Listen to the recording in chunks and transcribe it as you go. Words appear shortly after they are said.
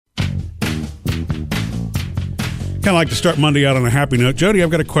Kind of like to start Monday out on a happy note. Jody,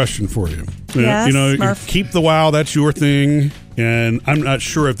 I've got a question for you. Yes, you keep the wow, that's your thing. And I'm not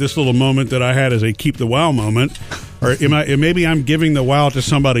sure if this little moment that I had is a keep the wow moment, or maybe I'm giving the wow to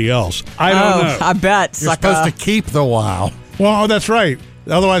somebody else. I don't know. I bet. You're supposed to keep the wow. Well, that's right.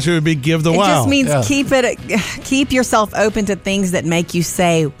 Otherwise, it would be give the wow. It just means keep yourself open to things that make you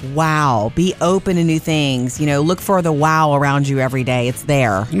say, wow. Be open to new things. Look for the wow around you every day. It's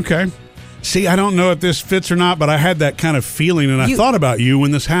there. Okay. See, I don't know if this fits or not, but I had that kind of feeling, and I thought about you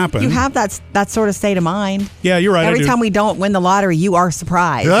when this happened. You have that sort of state of mind. Yeah, you're right. Every time we don't win the lottery, you are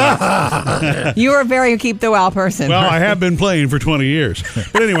surprised. You are a very keep the wow person. Well, I have been playing for 20 years.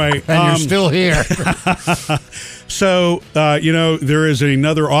 But anyway. And you're still here. So, there is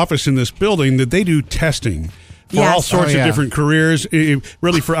another office in this building that they do testing. For all sorts of different careers,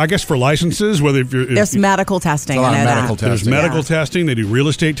 really for licenses, whether there's medical testing. A lot of medical testing. There's medical testing. They do real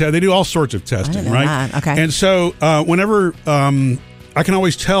estate testing. They do all sorts of testing, right? That. Okay. And so whenever I can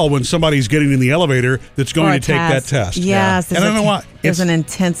always tell when somebody's getting in the elevator that's going to take that test. Yes. And I don't know why. There's an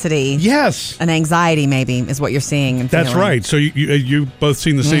intensity. Yes. An anxiety, maybe, is what you're seeing. And that's right. So you both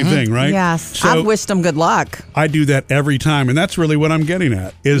seen the same thing, right? Yes. So I've wished them good luck. I do that every time, and that's really what I'm getting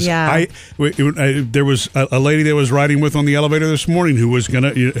at. There was a lady that was riding with on the elevator this morning who was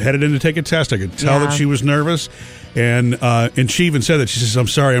headed in to take a test. I could tell that she was nervous. And she even said that. She says, "I'm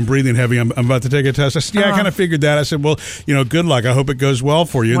sorry, I'm breathing heavy. I'm about to take a test." I said, "Yeah, I kind of figured that." I said, "Well, good luck. I hope it goes well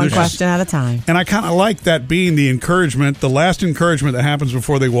for you." One question at a time. And I kind of like that being the encouragement, the last encouragement that happens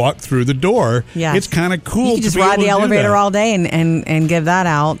before they walk through the door. Yes. It's kind of cool. You can just ride the elevator all day and give that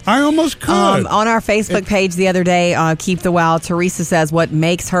out. I almost could. On our Facebook page the other day, Keep the Wow, Teresa says what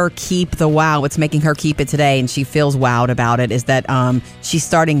makes her keep the wow, what's making her keep it today, and she feels wowed about it, is that she's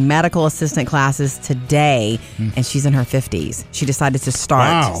starting medical assistant classes today, and she's in her 50s. She decided to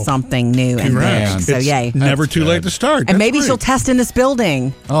start something new. Congrats. So yay. Never too late to start. And maybe she'll test in this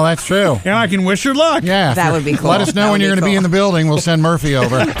building. Oh, that's true. And I can wish her luck. Yeah. That would be cool. Let us know when you're going to be in the building. We'll send Murphy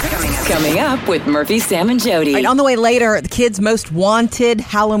over. Coming up with Murphy, Sam, and Jody. Right, on the way later, the kids' most wanted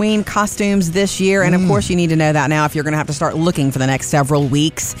Halloween costumes this year. And of course, you need to know that now if you're going to have to start looking for the next several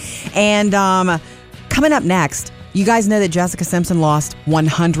weeks. And coming up next, you guys know that Jessica Simpson lost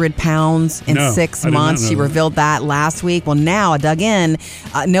 100 pounds in 6 months. She revealed that last week. Well, now I dug in,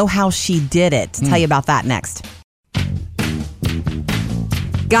 know how she did it. Tell you about that next.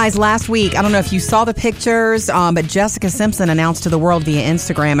 Guys, last week, I don't know if you saw the pictures, but Jessica Simpson announced to the world via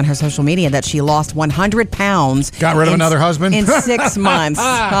Instagram and her social media that she lost 100 pounds. Got rid of another husband? In 6 months.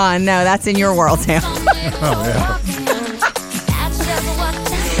 No, that's in your world, Sam.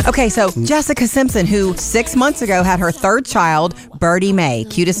 Okay, so Jessica Simpson, who 6 months ago had her third child, Birdie Mae,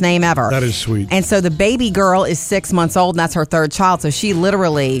 cutest name ever. That is sweet. And so the baby girl is 6 months old, and that's her third child. So she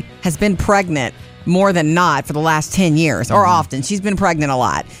literally has been pregnant more than not for the last 10 years, or often. She's been pregnant a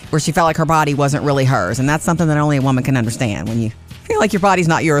lot, where she felt like her body wasn't really hers. And that's something that only a woman can understand when you feel like your body's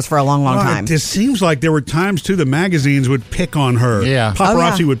not yours for a long, long time. It seems like there were times, too, the magazines would pick on her. Yeah.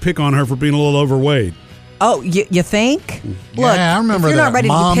 Paparazzi would pick on her for being a little overweight. Oh, you think? Yeah, Look, I remember if you're not ready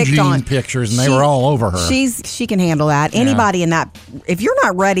to mom be picked jean on pictures, and they were all over her. She can handle that. Anybody in that, if you're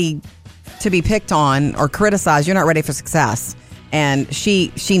not ready to be picked on or criticized, you're not ready for success. And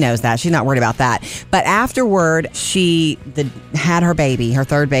she knows that. She's not worried about that. But afterward, she had her baby, her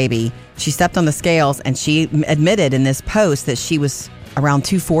third baby. She stepped on the scales, and she admitted in this post that she was around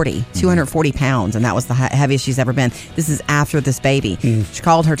 240 pounds, and that was the heaviest she's ever been. This is after this baby. She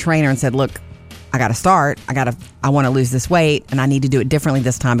called her trainer and said, "Look, I got to start. I want to lose this weight, and I need to do it differently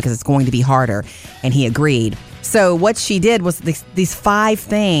this time because it's going to be harder." And he agreed. So what she did was these 5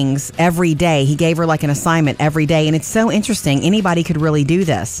 things every day. He gave her like an assignment every day, and it's so interesting. Anybody could really do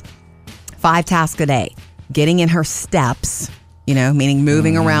this. 5 tasks a day. Getting in her steps, meaning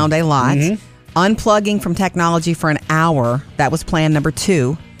moving around a lot. Unplugging from technology for an hour. That was plan number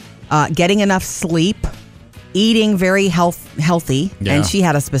 2. Getting enough sleep. Eating very healthy, and she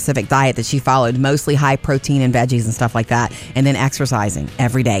had a specific diet that she followed, mostly high protein and veggies and stuff like that, and then exercising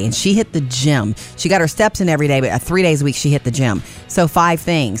every day. And she hit the gym. She got her steps in every day, but 3 days a week she hit the gym. So 5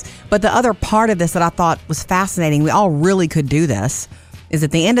 things. But the other part of this that I thought was fascinating, we all really could do this, is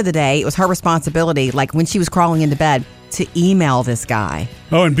at the end of the day, it was her responsibility, like when she was crawling into bed, to email this guy.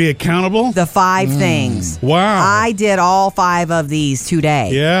 Oh, and be accountable? The 5 things. Wow. I did all 5 of these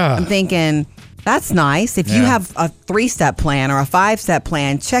today. Yeah. I'm thinking, that's nice. If you have a 3-step plan or a 5-step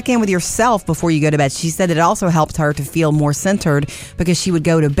plan, check in with yourself before you go to bed. She said it also helped her to feel more centered because she would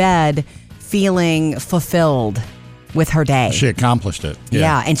go to bed feeling fulfilled with her day. She accomplished it.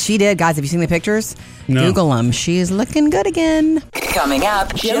 Yeah, and she did. Guys, have you seen the pictures? No. Google them. She's looking good again. Coming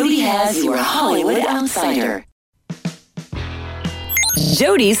up, Jody has your Hollywood Outsider.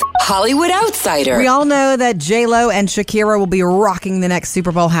 Jody's Hollywood Outsider. We all know that J-Lo and Shakira will be rocking the next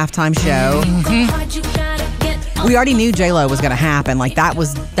Super Bowl halftime show. We already knew J-Lo was going to happen. Like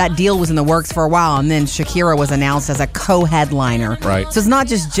that deal was in the works for a while, and then Shakira was announced as a co-headliner. Right. So it's not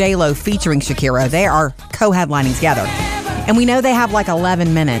just J-Lo featuring Shakira. They are co-headlining together. And we know they have like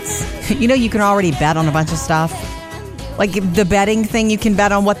 11 minutes. You know, you can already bet on a bunch of stuff. Like the betting thing, you can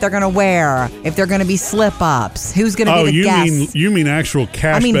bet on what they're going to wear, if they're going to be slip-ups, who's going to be the guest. You mean actual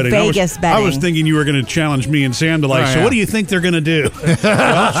cash betting? Vegas betting. I was thinking you were going to challenge me and Sam to so what do you think they're going to do?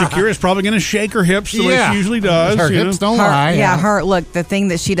 Well, Shakira's probably going to shake her hips the way she usually does. Her hips don't lie. Look, the thing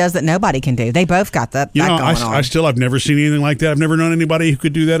that she does that nobody can do. They both got that going on. I've never seen anything like that. I've never known anybody who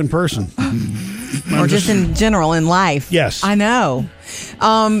could do that in person. Or just in general in life. Yes. I know.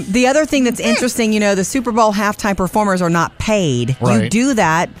 The other thing that's interesting, the Super Bowl halftime performers are not paid. Right. You do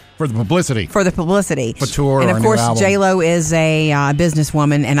that for the publicity. For tour, and of course, album. J-Lo is a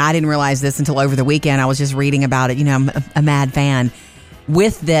businesswoman, and I didn't realize this until over the weekend. I was just reading about it. I'm a mad fan.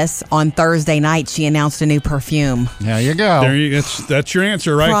 With this, on Thursday night, she announced a new perfume. There you go. That's your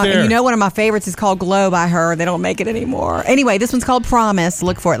answer right there. And one of my favorites is called Glow by her. They don't make it anymore. Anyway, this one's called Promise.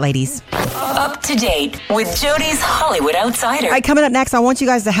 Look for it, ladies. Up to date with Jody's Hollywood Outsider. All right, coming up next, I want you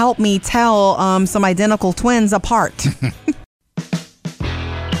guys to help me tell some identical twins apart.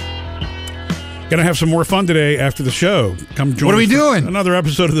 Gonna have some more fun today after the show. Come join us. What are we doing? Another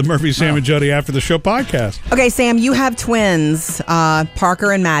episode of the Murphy, Sam, and Jody After the Show podcast. Okay, Sam, you have twins.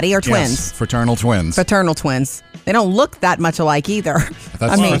 Parker and Maddie are twins. Yes, fraternal twins. Fraternal twins. They don't look that much alike either.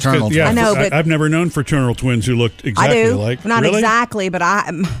 That's fraternal twins. Yeah, I know, but I've never known fraternal twins who looked exactly alike. Not really? exactly, but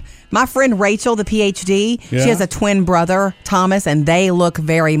my friend Rachel, the PhD, she has a twin brother, Thomas, and they look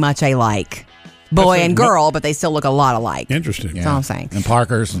very much alike. Boy and girl, but they still look a lot alike. Interesting. That's all I'm saying. And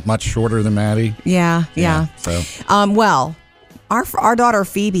Parker's much shorter than Maddie. Yeah. So, well, our daughter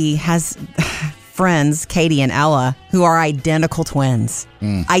Phoebe has friends, Katie and Ella, who are identical twins.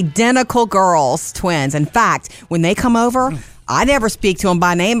 Identical girls, twins. In fact, when they come over, I never speak to them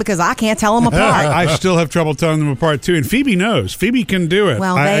by name because I can't tell them apart. I still have trouble telling them apart, too. And Phoebe knows. Phoebe can do it.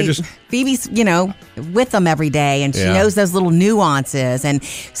 Well, Phoebe's, with them every day, and she knows those little nuances. And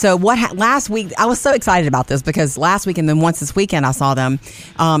so last week, I was so excited about this because last week and then once this weekend I saw them.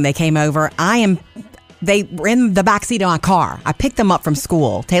 They came over. They were in the backseat of my car. I picked them up from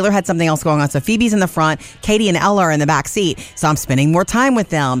school. Taylor had something else going on. So Phoebe's in the front. Katie and Ella are in the backseat. So I'm spending more time with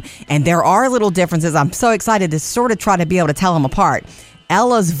them. And there are little differences. I'm so excited to sort of try to be able to tell them apart.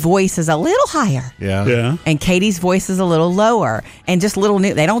 Ella's voice is a little higher. Yeah. And Katie's voice is a little lower. And just little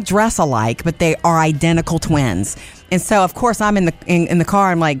new. They don't dress alike, but they are identical twins. And so, of course, I'm in the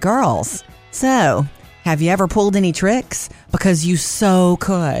car. I'm like, girls, so have you ever pulled any tricks? Because you so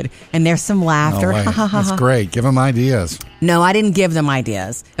could. And there's some laughter. No way. That's great. Give them ideas. No, I didn't give them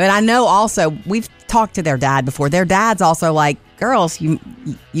ideas. But I know also, we've talked to their dad before. Their dad's also like, girls, you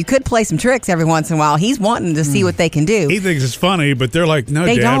could play some tricks every once in a while. He's wanting to see what they can do. He thinks it's funny, but they're like, no,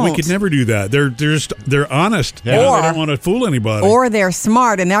 Dad, we could never do that. They're honest. Yeah. They don't want to fool anybody. Or they're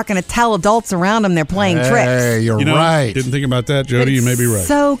smart and they're not going to tell adults around them they're playing tricks. Hey, you're right. Didn't think about that, Jody. You may be right.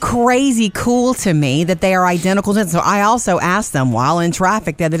 So crazy cool to me that they are identical twins. So I also asked them while in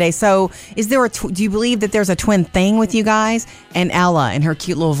traffic the other day, so is there do you believe that there's a twin thing with you guys? And Ella, in her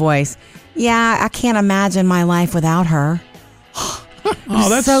cute little voice, yeah, I can't imagine my life without her. Oh,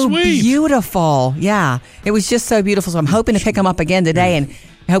 that's so sweet. Beautiful. Yeah, it was just so beautiful. So I'm hoping to pick them up again today, and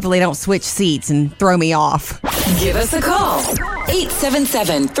hopefully they don't switch seats and throw me off. Give us a call.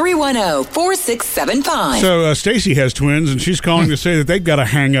 877-310-4675. So Stacy has twins, and she's calling to say that they've got to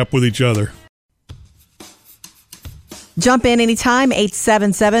hang up with each other. Jump in anytime,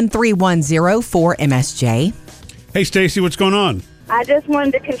 877-310-4MSJ. Hey, Stacy, what's going on? I just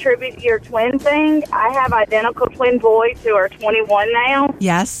wanted to contribute to your twin thing. I have identical twin boys who are 21 now.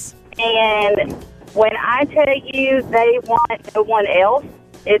 Yes. And when I tell you they want no one else,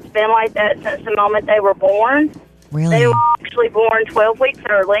 it's been like that since the moment they were born. Really? They were actually born 12 weeks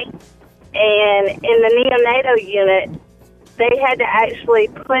early. And in the neonatal unit, they had to actually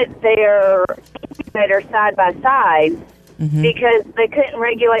put their incubator side by side because they couldn't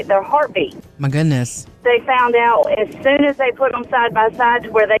regulate their heartbeat. My goodness. They found out as soon as they put them side by side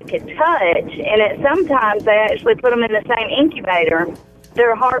to where they could touch, and sometimes they actually put them in the same incubator,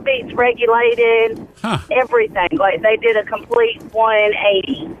 their heartbeats regulated, everything. Like they did a complete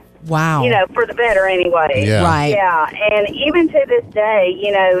 180. Wow. For the better anyway. Yeah. Right. Yeah, and even to this day,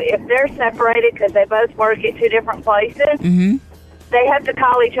 if they're separated because they both work at two different places, they have to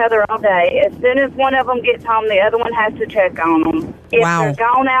call each other all day. As soon as one of them gets home, the other one has to check on them. If they're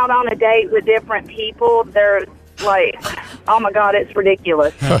gone out on a date with different people, they're like, Oh, my God, it's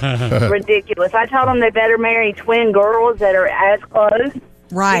ridiculous. Ridiculous. I told them they better marry twin girls that are as close.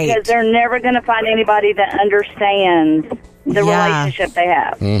 Right. Because they're never going to find anybody that understands the relationship they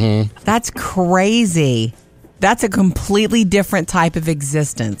have. Mm-hmm. That's crazy. That's a completely different type of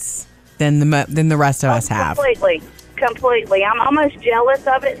existence than the rest of us have. Completely. I'm almost jealous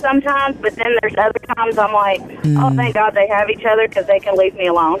of it sometimes, but then there's other times I'm like, oh, thank God they have each other because they can leave me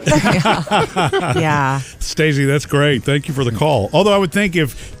alone. Yeah. Stacey, that's great. Thank you for the call. Although I would think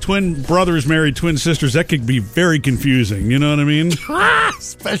if twin brothers married twin sisters, that could be very confusing. You know what I mean?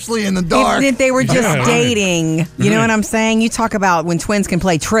 Especially in the dark. If they were just dating, you know what I'm saying? You talk about when twins can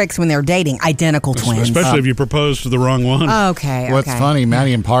play tricks when they're dating, identical twins. Especially if you propose to the wrong one. Okay. What's funny,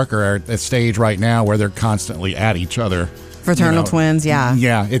 Maddie and Parker are at a stage right now where they're constantly at each other. Fraternal twins, yeah.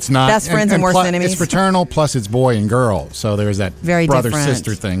 Yeah, it's not best friends and worst enemies. It's fraternal plus it's boy and girl. So there's that very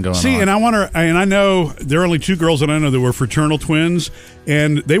brother-sister thing going on. See, and I wonder, and I know there are only 2 girls that I know that were fraternal twins,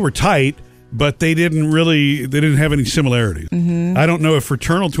 and they were tight, but they didn't have any similarities. Mm-hmm. I don't know if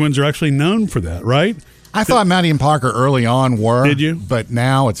fraternal twins are actually known for that, right? I thought Maddie and Parker early on were. Did you? But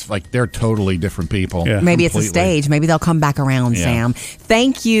now it's like they're totally different people. Yeah. Maybe it's a stage. Maybe they'll come back around, Sam.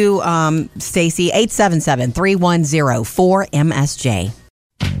 Thank you, Stacey. 877-310-4MSJ.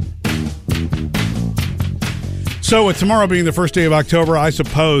 So with tomorrow being the first day of October, I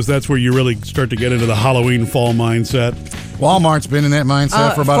suppose that's where you really start to get into the Halloween fall mindset. Walmart's been in that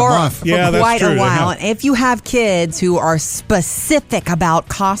mindset for about a month. For quite a while. And if you have kids who are specific about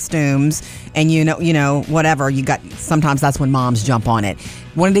costumes and you know, whatever, you got, sometimes that's when moms jump on it.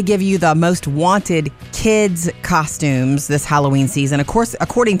 Wanted to give you the most wanted kids costumes this Halloween season, of course,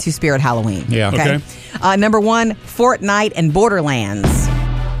 according to Spirit Halloween. Yeah. Okay. Number 1, Fortnite and Borderlands.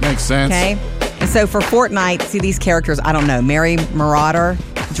 Makes sense. Okay. And so for Fortnite, see these characters, I don't know, Mary Marauder,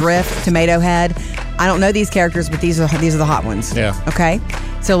 Drift, Tomato Head. I don't know these characters, but these are the hot ones. Yeah. Okay.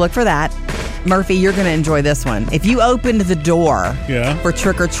 So look for that. Murphy, you're going to enjoy this one. If you opened the door for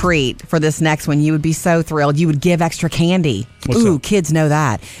Trick or Treat for this next one, you would be so thrilled. You would give extra candy. What's that? Kids know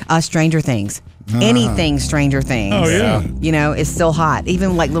that. Stranger Things. Anything Stranger Things. Oh, yeah. You know, is still hot.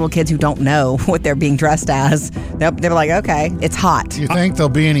 Even like little kids who don't know what they're being dressed as. They're like, okay, it's hot. Do you think there'll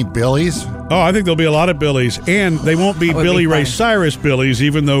be any Billies? Oh, I think there'll be a lot of Billies, and they won't be Billy Ray Cyrus Billies,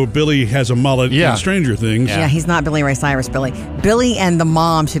 even though Billy has a mullet in Stranger Things. Yeah, he's not Billy Ray Cyrus Billy. Billy and the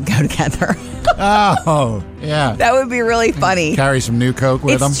mom should go together. Oh, yeah. That would be really funny. Carry some new Coke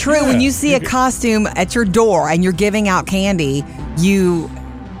with them. It's true. When you see a costume at your door and you're giving out candy, you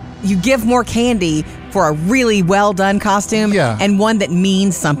give more candy for a really well done costume and one that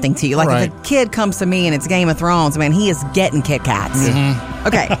means something to you. Like if a kid comes to me and it's Game of Thrones, man, he is getting Kit Kats. Mm-hmm.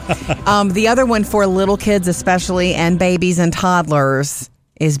 Okay. The other one for little kids especially and babies and toddlers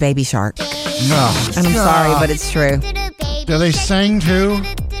is Baby Shark. No. And I'm sorry, but it's true. Do they sing too?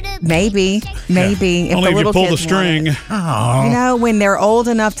 Maybe. If only the if you pull the kids string. Oh. You know, when they're old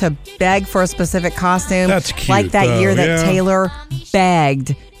enough to beg for a specific costume. That's cute, like that year that yeah. Taylor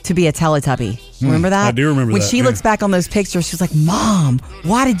begged to be a Teletubby. Remember that? I do remember when that. When she looks back on those pictures, she's like, Mom,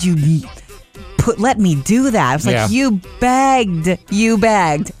 why did you let me do that? I was like, you begged,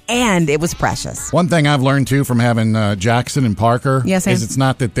 and it was precious. One thing I've learned, too, from having Jackson and Parker is it's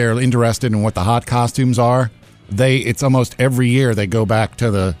not that they're interested in what the hot costumes are. It's almost every year they go back to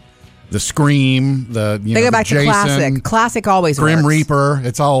the Scream, they go back Jason, to classic. Classic always Grim works. Reaper.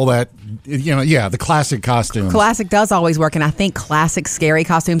 It's all that, the classic costumes. Classic does always work, and I think classic scary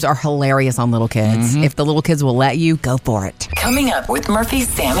costumes are hilarious on little kids. Mm-hmm. If the little kids will let you, go for it. Coming up with Murphy,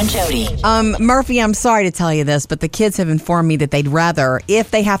 Sam, and Jody. Murphy, I'm sorry to tell you this, but the kids have informed me that they'd rather,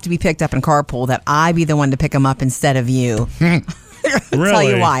 if they have to be picked up in carpool, that I be the one to pick them up instead of you. Really? Tell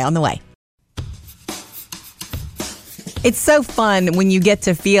you why on the way. It's so fun when you get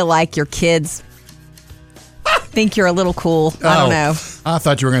to feel like your kids think you're a little cool. I don't know. I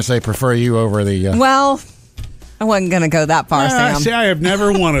thought you were going to say prefer you over the... Well, I wasn't going to go that far, Sam. See, I have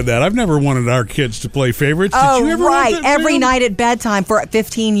never wanted that. I've never wanted our kids to play favorites. Did you ever right. want that, Every Sam? night at bedtime for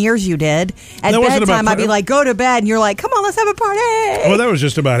 15 years you did. At bedtime, I'd be like, go to bed. And you're like, come on, let's have a party. Well, that was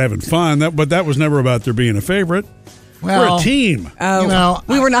just about having fun. But that was never about there being a favorite. Well, we're a team. Oh,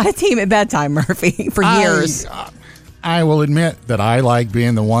 we were not a team at bedtime, Murphy, for years. I will admit that I like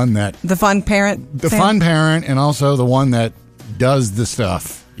being the one that... The fun parent? The fun parent, and also the one that does the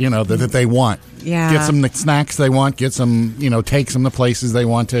stuff, that they want. get some snacks they want, get some, take some to places they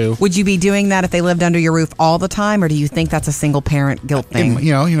want to. Would you be doing that if they lived under your roof all the time, or do you think that's a single parent guilt thing?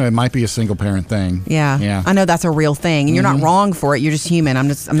 It might be a single parent thing. Yeah. I know that's a real thing, and you're not wrong for it. You're just human. I'm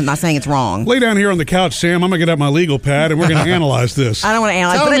not saying it's wrong. Lay down here on the couch, Sam. I'm going to get out my legal pad, and we're going to analyze this. I don't want to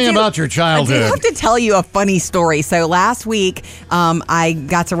analyze. Tell me about your childhood. I do have to tell you a funny story. So last week, I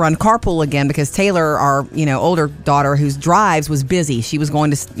got to run carpool again because Taylor, our older daughter who drives, was busy. She was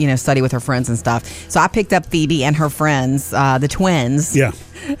going to study with her friends and stuff. So I picked up Phoebe and her friends, the twins. Yeah.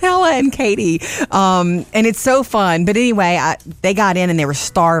 Ella and Katie. And it's so fun. But anyway, they got in and they were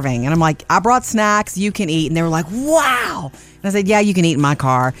starving. And I'm like, I brought snacks. You can eat. And they were like, wow. And I said, yeah, you can eat in my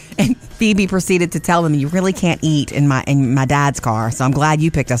car. And Phoebe proceeded to tell them, you really can't eat in my dad's car. So I'm glad you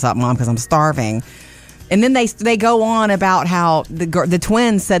picked us up, Mom, because I'm starving. And then they go on about how the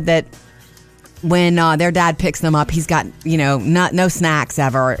twins said that when their dad picks them up, he's got, no snacks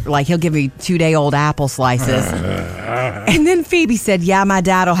ever. Like, he'll give me 2-day-old apple slices. And then Phoebe said, yeah, my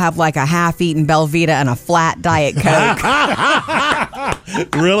dad will have like a half-eaten Belvita and a flat Diet Coke.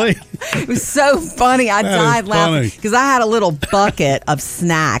 Really? It was so funny. I died laughing because I had a little bucket of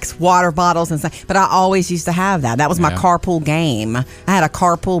snacks, water bottles and stuff. But I always used to have that. That was my carpool game. I had a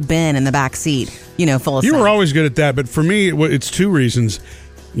carpool bin in the back seat, full of You snacks. were always good at that. But for me, it's two reasons.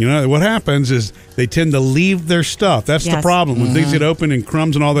 What happens is they tend to leave their stuff. That's the problem. When things get open and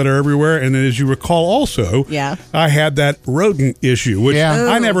crumbs and all that are everywhere. And then as you recall also, I had that rodent issue, which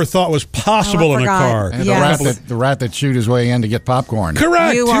I never thought was possible in a car. And the rat that chewed his way in to get popcorn. You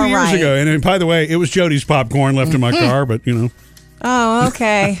Correct. 2 are years right. ago. And by the way, it was Jody's popcorn left in my car, but Oh,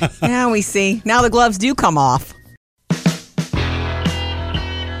 okay. Now we see. Now the gloves do come off.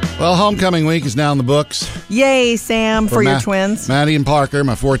 Well, homecoming week is now in the books. Yay, Sam, for your twins. Maddie and Parker,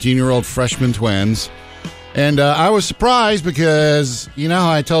 my 14-year-old freshman twins. And I was surprised because,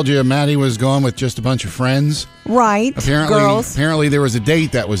 how I told you Maddie was going with just a bunch of friends? Right. Girls. Apparently there was a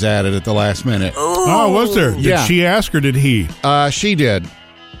date that was added at the last minute. Oh, was there? Did she ask or did he? She did.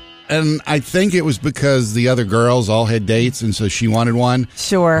 And I think it was because the other girls all had dates, and so she wanted one.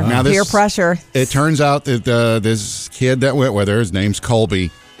 Sure. Now peer pressure. It turns out that this kid that went with her, his name's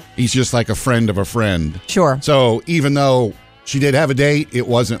Colby, he's just like a friend of a friend. Sure. So even though she did have a date, it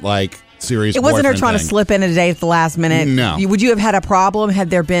wasn't like serious. It wasn't her trying to slip in a date at the last minute. No. Would you have had a problem had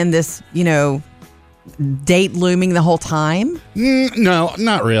there been this, date looming the whole time? No,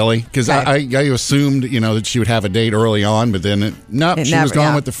 not really. Because I assumed, that she would have a date early on, but then she was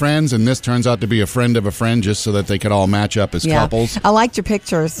going with the friends, and this turns out to be a friend of a friend just so that they could all match up as couples. I liked your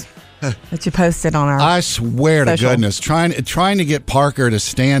pictures that you posted on our I swear social. to goodness, trying to get Parker to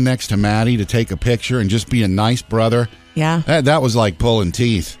stand next to Maddie to take a picture and just be a nice brother. Yeah. That was like pulling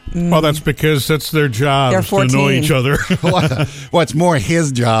teeth. Well, that's because that's their job, They're to 14. annoy each other. Well, it's more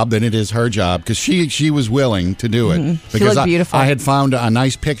his job than it is her job because she was willing to do it. Mm-hmm. Because she looked beautiful. I had found a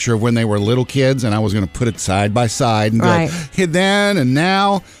nice picture of when they were little kids, and I was going to put it side by side and go, hey, then and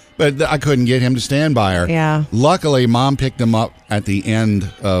now. But I couldn't get him to stand by her. Yeah. Luckily, Mom picked him up at the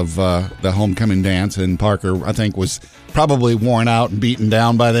end of the homecoming dance, and Parker, I think, was probably worn out and beaten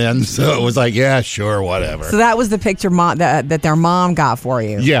down by then. So it was like, yeah, sure, whatever. So that was the picture that their mom got for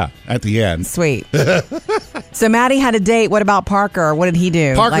you. Yeah, at the end. Sweet. So Maddie had a date. What about Parker? What did he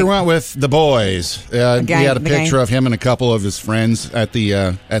do? Parker went with the boys. He had a picture of him and a couple of his friends at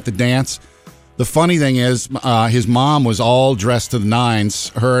the dance. The funny thing is, his mom was all dressed to the nines,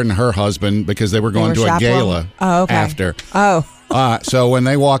 her and her husband, because they were going to a gala after. Oh. So when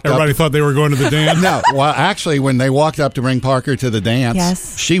they walked Everybody thought they were going to the dance? No. Well, actually, when they walked up to bring Parker to the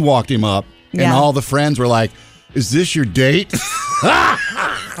dance, she walked him up, and all the friends were like, is this your date?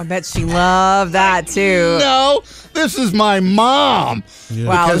 I bet she loved that, too. No, this is my mom. Yeah.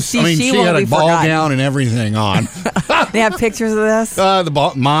 Wow, because, she had a ball gown and everything on. They have pictures of this?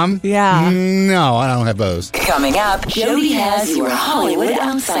 Mom? Yeah. No, I don't have those. Coming up, Jody has your Hollywood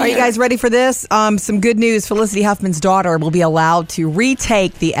Outsider. Are you guys ready for this? Some good news. Felicity Huffman's daughter will be allowed to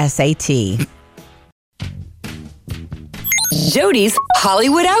retake the SAT. Jody's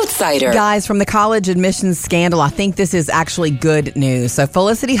Hollywood Outsider. Guys, from the college admissions scandal, I think this is actually good news. So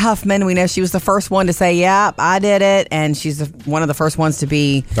Felicity Huffman, we know she was the first one to say, yeah, I did it. And she's one of the first ones to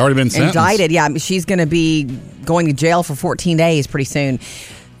be already been indicted. Yeah, she's going to be going to jail for 14 days pretty soon.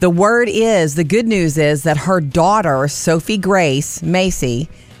 The good news is that her daughter, Sophie Grace Macy,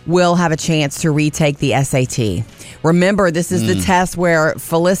 will have a chance to retake the SAT. Remember, this is the test where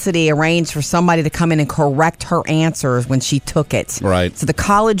Felicity arranged for somebody to come in and correct her answers when she took it. Right. So the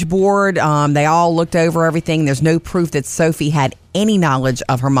college board, they all looked over everything. There's no proof that Sophie had any knowledge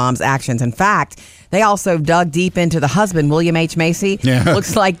of her mom's actions. In fact, they also dug deep into the husband, William H. Macy. Yeah.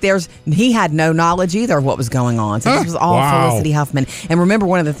 Looks like he had no knowledge either of what was going on. So this was all Felicity Huffman. And remember,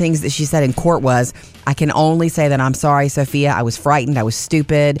 one of the things that she said in court was, I can only say that I'm sorry, Sophia. I was frightened. I was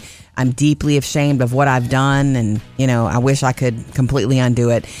stupid. I'm deeply ashamed of what I've done. And, I wish I could completely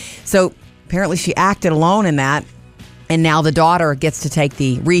undo it. So apparently she acted alone in that. And now the daughter gets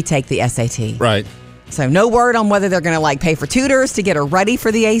to retake the SAT. Right. So no word on whether they're going to pay for tutors to get her ready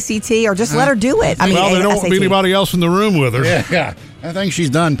for the ACT or just let her do it. There don't want to be anybody else in the room with her. Yeah. I think she's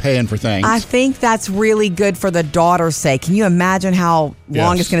done paying for things. I think that's really good for the daughter's sake. Can you imagine how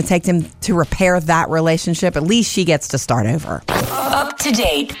long it's going to take them to repair that relationship? At least she gets to start over. Up to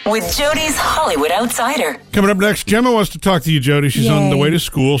date with Jody's Hollywood Outsider. Coming up next, Gemma wants to talk to you, Jody. She's on the way to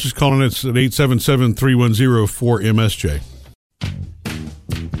school. She's calling us at 877-310-4MSJ.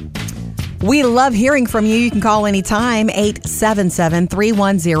 We love hearing from you. You can call anytime,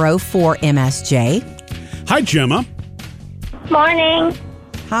 877-310-4MSJ. Hi, Gemma. Morning.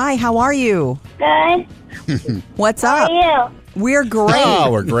 Hi, how are you? Good. What's up? How are you? We're great.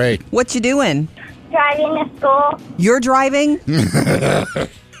 Oh, we're great. What you doing? Driving to school. You're driving? No.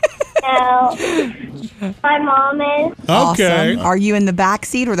 My mom is. Okay. Awesome. Are you in the back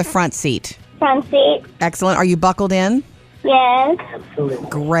seat or the front seat? Front seat. Excellent. Are you buckled in? Yes.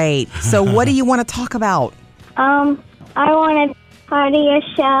 Great. So what do you want to talk about? I want to part of your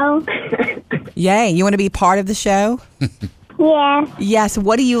show. Yay. You want to be part of the show? Yes. Yes.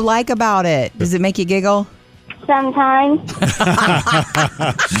 What do you like about it? Does it make you giggle? Sometimes.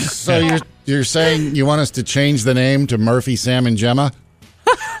 So you're saying you want us to change the name to Murphy, Sam, and Gemma?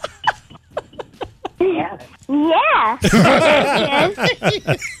 Yeah.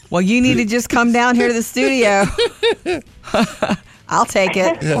 Well, you need to just come down here to the studio. I'll take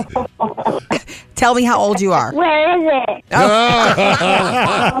it. Tell me how old you are. Where is it?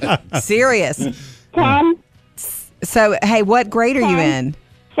 Serious. 10. So, hey, what grade are you in?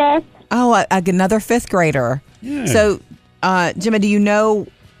 5th. Oh, another 5th grader. Yeah. So, Gemma, do you know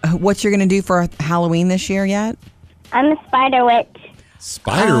what you're going to do for Halloween this year yet? I'm a spider witch.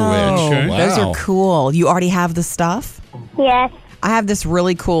 Spider witch. Okay. Wow. Those are cool. You already have the stuff? Yes. I have this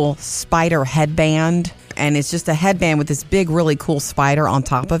really cool spider headband, and it's just a headband with this big, really cool spider on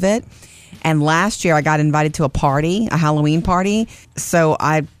top of it. And last year I got invited to a Halloween party. So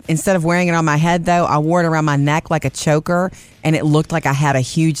instead of wearing it on my head, though, I wore it around my neck like a choker, and it looked like I had a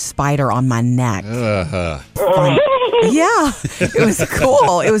huge spider on my neck. Yeah, it was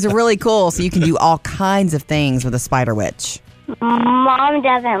cool. It was really cool. So you can do all kinds of things with a spider witch. Mom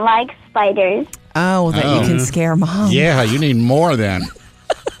doesn't like spiders. Oh, that you can scare Mom. Yeah, you need more then.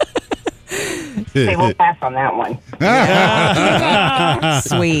 Okay, we'll pass on that one.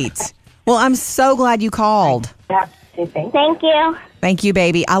 Sweet. Well, I'm so glad you called. Thank you. Thank you,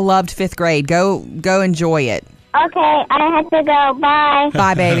 baby. I loved 5th grade. Go enjoy it. Okay, I have to go. Bye.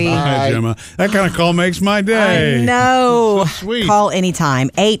 Bye, baby. Hi, Gemma. That kind of call makes my day. I know. So sweet. Call anytime.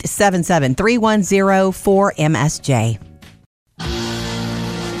 877-310-4MSJ.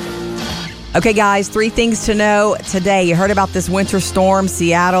 Okay, guys, 3 things to know today. You heard about this winter storm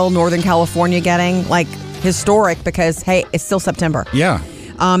Seattle, Northern California getting, like, historic because, hey, it's still September. Yeah.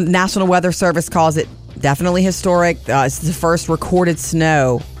 National Weather Service calls it definitely historic. It's the first recorded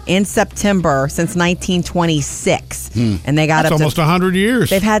snow in September since 1926. And they got That's almost 100 years.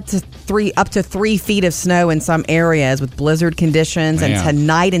 They've had up to 3 feet of snow in some areas with blizzard conditions. Man. And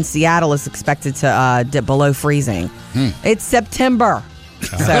tonight in Seattle is expected to dip below freezing. It's September.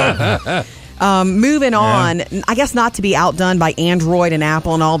 So... moving on, I guess not to be outdone by Android and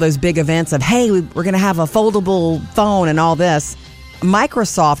Apple and all those big events of, hey, we're going to have a foldable phone and all this.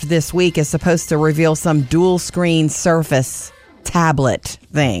 Microsoft this week is supposed to reveal some dual screen Surface tablet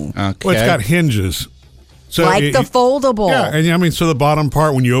thing. Okay. Well, it's got hinges. So like the foldable. Yeah, and I mean, so the bottom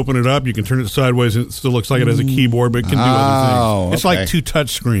part, when you open it up, you can turn it sideways and it still looks like it has a keyboard, but it can do other things. It's like 2 touch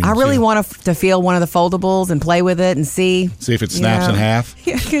screens. I really want to feel one of the foldables and play with it and see. See if it snaps in half.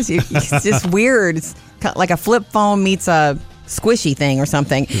 Yeah, because it's just weird. It's like a flip phone meets a squishy thing or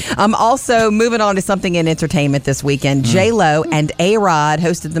something. Also, moving on to something in entertainment this weekend, J-Lo and A-Rod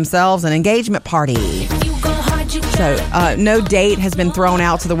hosted themselves an engagement party. So, no date has been thrown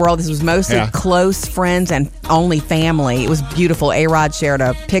out to the world. This was mostly close friends and only family. It was beautiful. A-Rod shared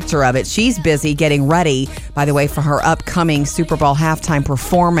a picture of it. She's busy getting ready, by the way, for her upcoming Super Bowl halftime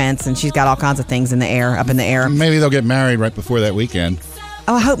performance, and she's got all kinds of things up in the air. Maybe they'll get married right before that weekend.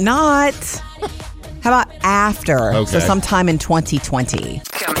 Oh, I hope not. How about after? Okay. So sometime in 2020.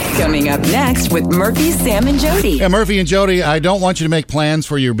 Coming up next with Murphy, Sam, and Jody. Yeah, Murphy and Jody, I don't want you to make plans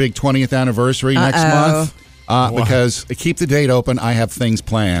for your big 20th anniversary next month. because keep the date open. I have things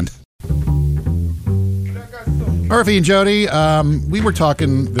planned. Murphy and Jody, we were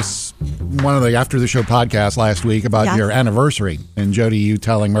talking one of the After the Show podcasts last week about your anniversary. And Jody, you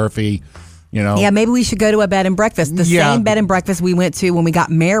telling Murphy, Yeah, maybe we should go to a bed and breakfast. The same bed and breakfast we went to when we got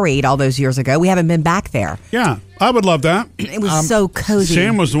married all those years ago. We haven't been back there. Yeah, I would love that. It was so cozy.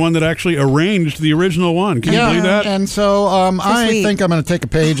 Sam was the one that actually arranged the original one. Can you believe that? And so I think I'm going to take a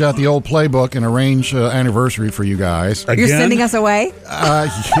page out the old playbook and arrange anniversary for you guys. Again? You're sending us away?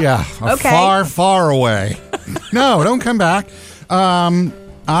 Yeah. Okay. Far, far away. No, don't come back.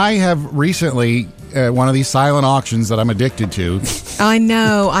 I have recently one of these silent auctions that I'm addicted to. I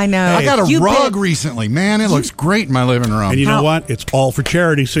know. I got a rug recently. Man, it looks great in my living room. And you know what? It's all for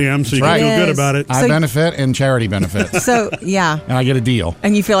charity, Sam, so you can feel good about it. I benefit and charity benefits. So, yeah. And I get a deal.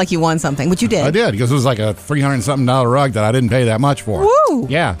 And you feel like you won something, which you did. I did, because it was like a $300-something rug that I didn't pay that much for. Woo!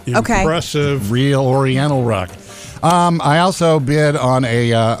 Yeah. Okay. Impressive. Real Oriental rug. I also bid on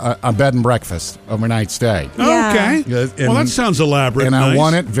a bed and breakfast overnight stay. Yeah. Okay. Well, that sounds elaborate. And nice. I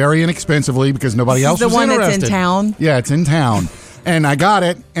won it very inexpensively because nobody else was interested. The one that's in town? Yeah, it's in town. And I got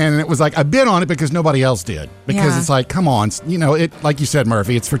it, and it was like, I bid on it because nobody else did. Because it's like, come on, it like you said,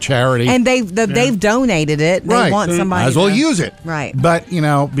 Murphy, it's for charity. And they've donated it. They want somebody. Might as well use it. Right. But,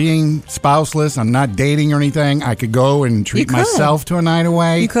 being spouseless, I'm not dating or anything, I could go and treat myself to a night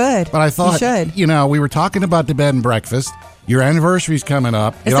away. You could. But I thought, you should. We were talking about the bed and breakfast. Your anniversary's coming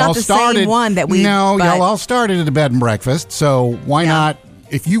up. It's not the same one that we... No, y'all all started at a bed and breakfast, so why not,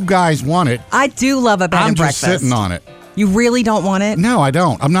 if you guys want it... I do love a bed and breakfast. I'm just sitting on it. You really don't want it? No, I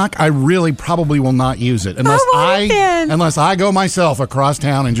don't. I really probably will not use it unless I go myself across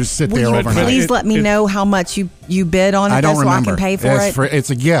town and just sit there overnight. Please let me know how much you bid on it. I don't remember. So I can pay for it. It's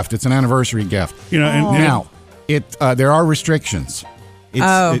a gift. It's an anniversary gift. Now there are restrictions.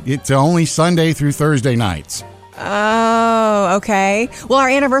 It's only Sunday through Thursday nights. Oh, okay. Well, our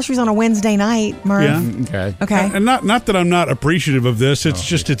anniversary's on a Wednesday night, Murph. Yeah. Okay. And not that I'm not appreciative of this. It's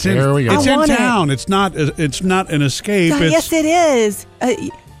just it's in town. It's not an escape. Yes, it is.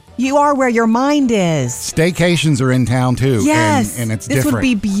 You are where your mind is. Staycations are in town too. Yes, and it's different. This would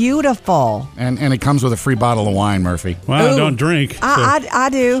be beautiful. And it comes with a free bottle of wine, Murphy. Well, I don't drink. I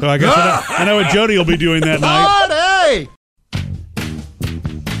do. So I guess I know what Jody will be doing that night. Hey!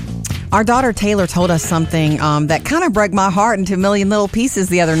 Our daughter Taylor told us something that kind of broke my heart into a million little pieces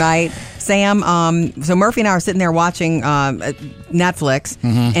the other night. Sam, so Murphy and I are sitting there watching Netflix,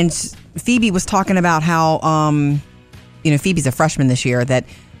 and Phoebe was talking about how, Phoebe's a freshman this year, that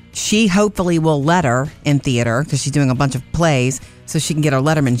she hopefully will letter in theater because she's doing a bunch of plays so she can get her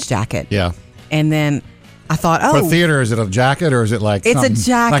Letterman's jacket. Yeah. And then I thought, for theater, is it a jacket or is it like it's a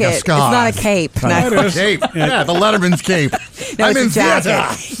jacket? Like a scarf? It's not a cape. No. Cape. Yeah, the Letterman's cape. No, it's a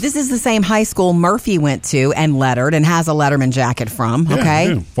jacket. This is the same high school Murphy went to and lettered and has a Letterman jacket from.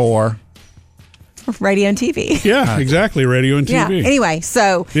 Okay, for radio and TV. Yeah, exactly, radio and TV. Yeah. Anyway,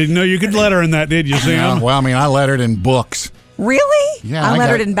 so didn't know you could letter in that, did you, Sam? Well, I mean, I lettered in books. Really? Yeah, I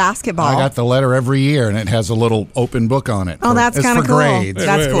lettered in basketball. I got the letter every year, and it has a little open book on it. Oh, that's kind of cool. Grades.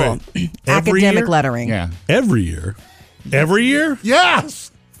 That's cool. Academic lettering. Yeah. Every year? Every year?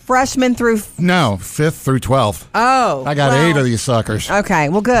 Yes. Freshman through... No, 5th through 12th. Oh. I got 8 of these suckers. Okay,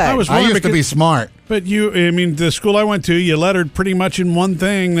 well, good. I used to be smart. But the school I went to, you lettered pretty much in one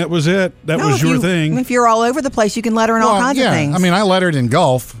thing. That was it. That was your thing. If you're all over the place, you can letter in all kinds of things. I mean, I lettered in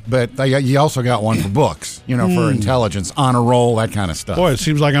golf, but you also got one for books, for intelligence, honor roll, that kind of stuff. Boy, it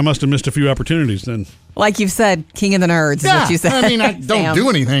seems like I must have missed a few opportunities then. Like you've said, king of the nerds is what you said. I mean, I don't do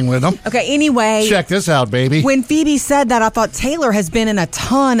anything with them. Okay, anyway. Check this out, baby. When Phoebe said that, I thought Taylor has been in a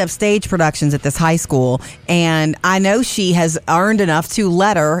ton of stage productions at this high school, and I know she has earned enough to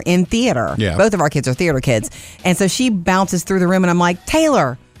letter in theater. Yeah. Both of our kids are theater kids. And so she bounces through the room, and I'm like,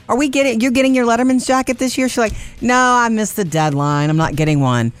 Taylor, you're getting your Letterman's jacket this year? She's like, no, I missed the deadline. I'm not getting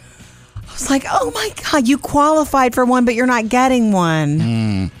one. I was like, oh my God, you qualified for one, but you're not getting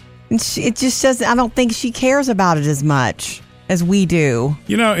one. And it just doesn't, I don't think she cares about it as much as we do.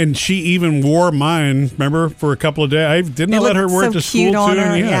 And she even wore mine, remember, for a couple of days. I didn't let her wear it to school, too.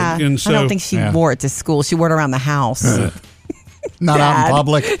 Yeah. And so, I don't think she wore it to school. She wore it around the house. Not out in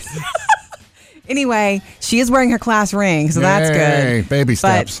public. Anyway, she is wearing her class ring, so that's good. Baby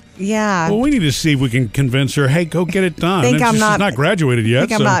steps. But, yeah. Well, we need to see if we can convince her, hey, go get it done. She's not graduated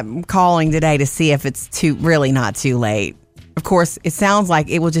yet. I'm not calling today to see if it's really not too late. Of course, it sounds like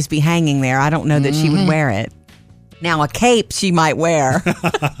it will just be hanging there. I don't know that she would wear it. Now, a cape she might wear.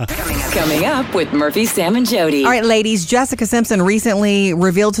 Coming up with Murphy, Sam, and Jody. All right, ladies. Jessica Simpson recently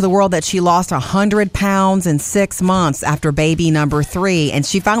revealed to the world that she lost 100 pounds in 6 months after baby number 3. And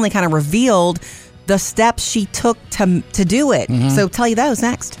she finally kind of revealed the steps she took to do it. So tell you those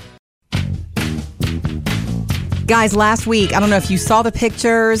next. Guys, last week, I don't know if you saw the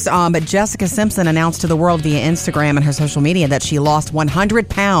pictures, but Jessica Simpson announced to the world via Instagram and her social media that she lost 100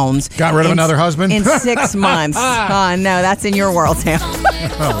 pounds. Got rid of another husband? In 6 months. No, that's in your world, Sam.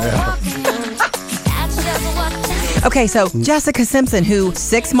 Okay, so Jessica Simpson, who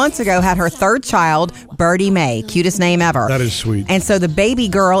 6 months ago had her third child, Birdie Mae, cutest name ever. That is sweet. And so the baby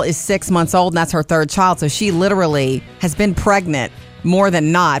girl is 6 months old, and that's her third child. So she literally has been pregnant more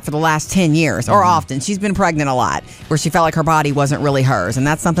than not for the last 10 years, or often. She's been pregnant a lot, where she felt like her body wasn't really hers. And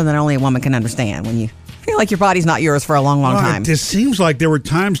that's something that only a woman can understand when you feel like your body's not yours for a long, long time. It seems like there were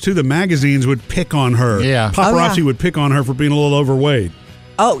times, too, the magazines would pick on her. Yeah. Paparazzi would pick on her for being a little overweight.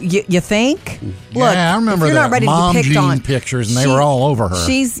 Oh, you think? Look, I remember if you're that not ready mom to be picked jean on, pictures, and they were all over her.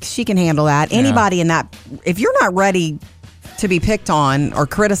 She can handle that. Anybody in that, if you're not ready to be picked on or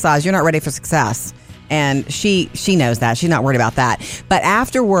criticized, you're not ready for success. And she knows that. She's not worried about that. But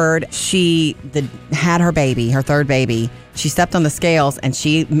afterward, she had her baby, her third baby. She stepped on the scales, and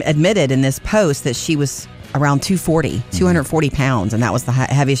she admitted in this post that she was around 240 pounds, and that was the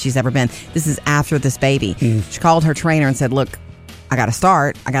heaviest she's ever been. This is after this baby. She called her trainer and said, look, I got to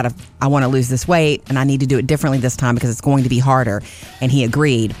start. I want to lose this weight, and I need to do it differently this time because it's going to be harder. And he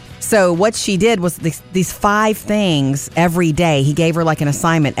agreed. So what she did was these 5 things every day. He gave her like an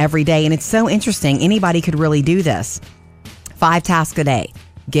assignment every day. And it's so interesting. Anybody could really do this. 5 tasks a day.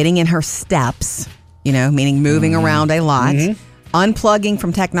 Getting in her steps, meaning moving around a lot. Unplugging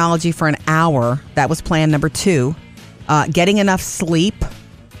from technology for an hour. That was plan number 2. Getting enough sleep.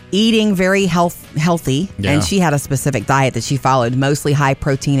 Eating very healthy, and she had a specific diet that she followed, mostly high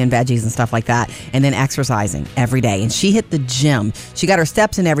protein and veggies and stuff like that, and then exercising every day. And she hit the gym. She got her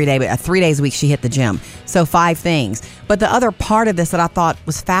steps in every day, but 3 days a week she hit the gym. So 5 things. But the other part of this that I thought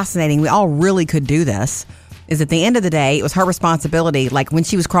was fascinating, we all really could do this, is at the end of the day, it was her responsibility, like when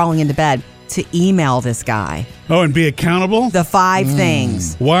she was crawling into bed, to email this guy. Oh, and be accountable? The 5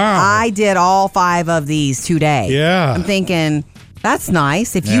 things. Wow. I did all 5 of these today. Yeah. I'm thinking, that's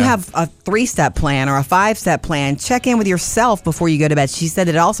nice. If you have a 3-step plan or a 5-step plan, check in with yourself before you go to bed. She said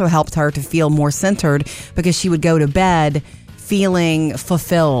it also helped her to feel more centered because she would go to bed feeling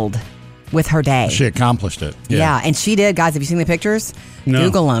fulfilled with her day. She accomplished it. Yeah, and she did. Guys, have you seen the pictures? No.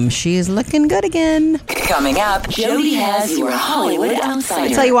 Google them. She's looking good again. Coming up, Jody has your Hollywood Outsider. I'll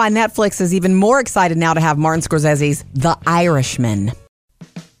tell you why Netflix is even more excited now to have Martin Scorsese's The Irishman.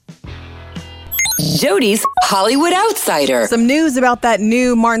 Jody's Hollywood Outsider. Some news about that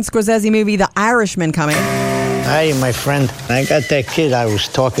new Martin Scorsese movie, The Irishman, coming. Hey, my friend. I got that kid I was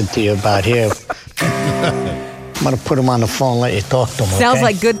talking to you about here. I'm going to put him on the phone and let you talk to him, Sounds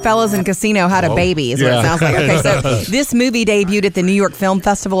like Goodfellas and Casino had a baby is what it sounds like. Okay, so this movie debuted at the New York Film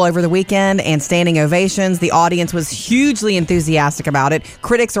Festival over the weekend and standing ovations. The audience was hugely enthusiastic about it.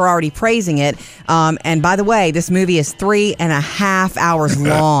 Critics are already praising it. And by the way, this movie is 3.5 hours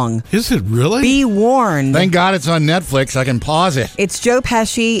long. Is it really? Be warned. Thank God it's on Netflix. I can pause it. It's Joe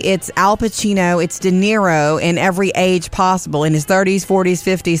Pesci, it's Al Pacino, it's De Niro in every age possible, in his 30s, 40s,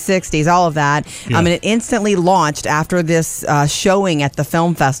 50s, 60s, all of that. And it instantly launched after this showing at the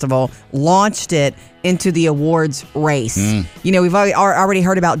film festival, launched it into the awards race. We've already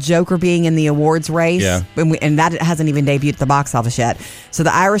heard about Joker being in the awards race, and that hasn't even debuted at the box office yet. So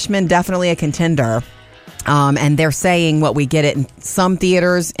The Irishman, definitely a contender. And they're saying what we get it in some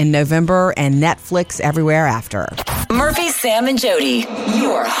theaters in November and Netflix everywhere after. Murphy, Sam, and Jody,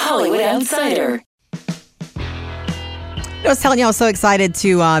 your Hollywood Outsider. I was telling you I was so excited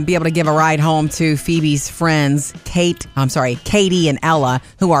to be able to give a ride home to Phoebe's friends, Katie and Ella,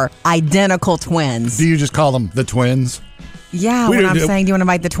 who are identical twins. Do you just call them the twins? Yeah, when I'm saying, do you want to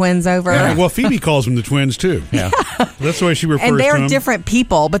invite the twins over? Yeah, well, Phoebe calls them the twins, too. Yeah. That's the way she refers to them. And they're different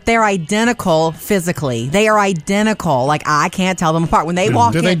people, but they're identical physically. They are identical. Like, I can't tell them apart. When they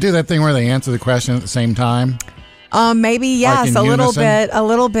walk in... Do they do that thing where they answer the question at the same time? Maybe, yes, like a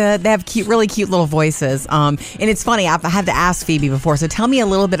little bit. They have really cute little voices. And it's funny, I've had to ask Phoebe before, so tell me a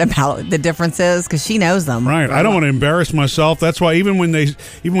little bit about the differences, because she knows them. Right. I don't want to embarrass myself. That's why even when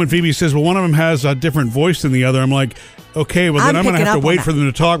Phoebe says, well, one of them has a different voice than the other, I'm like, okay, well, then I'm going to have to wait for them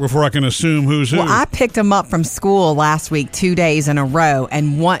to talk before I can assume who's who. Well, I picked them up from school last week, 2 days in a row,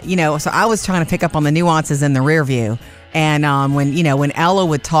 and so I was trying to pick up on the nuances in the rear view. And when Ella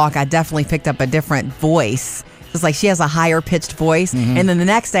would talk, I definitely picked up a different voice. It's like she has a higher pitched voice. Mm-hmm. And then the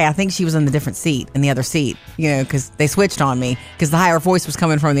next day, I think she was in the other seat, because they switched on me because the higher voice was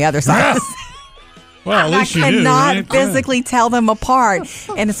coming from the other side. Well, at least you could knew, not right? physically tell them apart.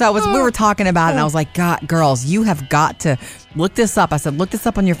 And so we were talking about it, and I was like, God, girls, you have got to look this up. I said, look this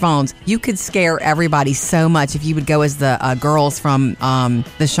up on your phones. You could scare everybody so much if you would go as the girls from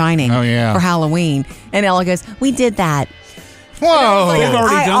The Shining for Halloween. And Ella goes, we did that. Whoa!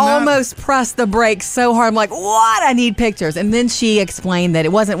 I almost pressed the brakes so hard. I'm like, what? I need pictures. And then she explained that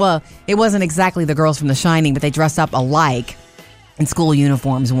it wasn't exactly the girls from The Shining, but they dressed up alike in school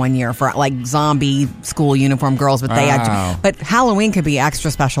uniforms one year for like zombie school uniform girls. But but Halloween could be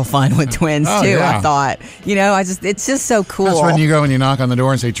extra special fun with twins too. Yeah. I thought, it's just so cool. That's when you go and you knock on the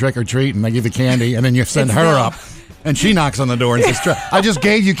door and say trick or treat, and they give you candy, and then you send her up. And she knocks on the door and says, I just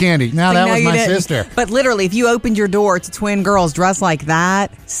gave you candy. Now that was my sister. But literally, if you opened your door to twin girls dressed like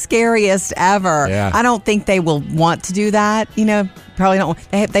that, scariest ever. Yeah. I don't think they will want to do that. Probably don't.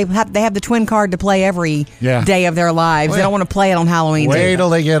 They have the twin card to play every day of their lives. Well, they don't want to play it on Halloween. Wait till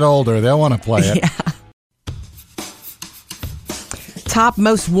they get older. They'll want to play it. Yeah. Top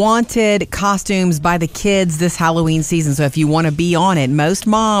most wanted costumes by the kids this Halloween season. So if you want to be on it, most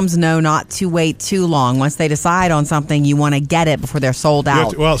moms know not to wait too long. Once they decide on something, you want to get it before they're sold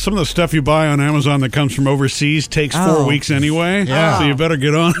out. Well, some of the stuff you buy on Amazon that comes from overseas takes 4 weeks anyway. Yeah. So you better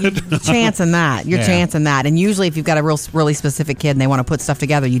get on it. Chancing that. You're chancing that. And usually if you've got a really specific kid and they want to put stuff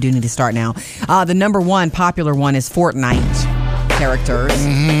together, you do need to start now. The number one popular one is Fortnite characters.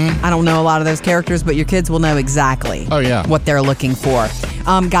 I don't know a lot of those characters, but your kids will know exactly what they're looking for.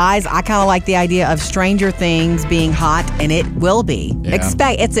 Guys, I kind of like the idea of Stranger Things being hot, and it will be.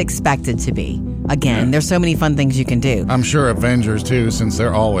 It's expected to be. Again, there's so many fun things you can do. I'm sure Avengers, too, since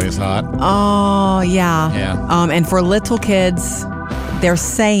they're always hot. Oh, yeah. And for little kids, they're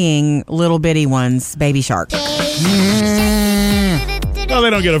saying little bitty ones, Baby Shark. Well, they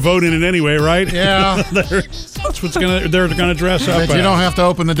don't get a vote in it anyway, right? Yeah. That's what's they're gonna dress up. But you don't have to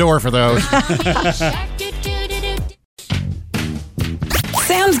open the door for those.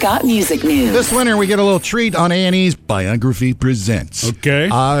 Sam's got music news. This winter, we get a little treat on A&E's Biography Presents. Okay.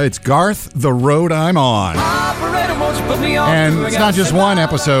 It's Garth, The Road I'm On. And it's not just one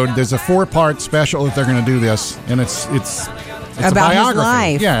episode. There's a 4-part special that they're going to do this. And it's about a biography. His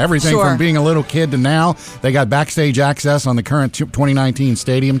life. Yeah, everything from being a little kid to now. They got backstage access on the current 2019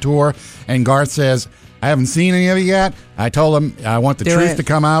 stadium tour. And Garth says, I haven't seen any of it yet. I told them I want the truth to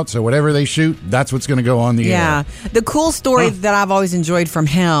come out, so whatever they shoot, that's what's going to go on the air. Yeah. The cool story that I've always enjoyed from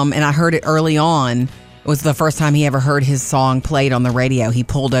him, and I heard it early on, was the first time he ever heard his song played on the radio. He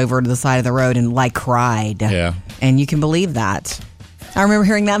pulled over to the side of the road and cried. Yeah. And you can believe that. I remember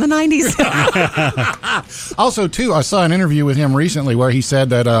hearing that in the 90s. Also, too, I saw an interview with him recently where he said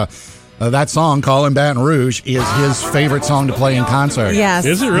that that song, Callin' Baton Rouge, is his favorite song to play in concert. Yes.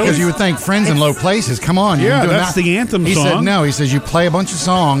 Is it really? Because you would think Friends in Low Places, come on. Yeah, that's the anthem song. He said, no. He says, you play a bunch of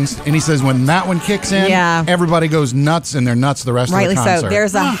songs, and he says, when that one kicks in, everybody goes nuts, and they're nuts the rest of the concert. Rightly so.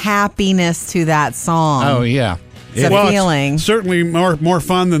 There's a happiness to that song. Oh, yeah. It's a feeling. It's certainly more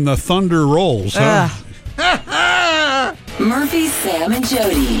fun than the Thunder Rolls, huh? Murphy, Sam, and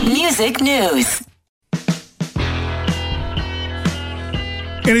Jody. Music news.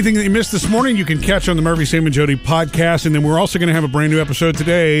 Anything that you missed this morning, you can catch on the Murphy, Sam, and Jody podcast. And then we're also going to have a brand new episode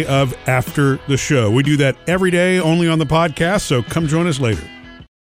today of After the Show. We do that every day, only on the podcast, so come join us later.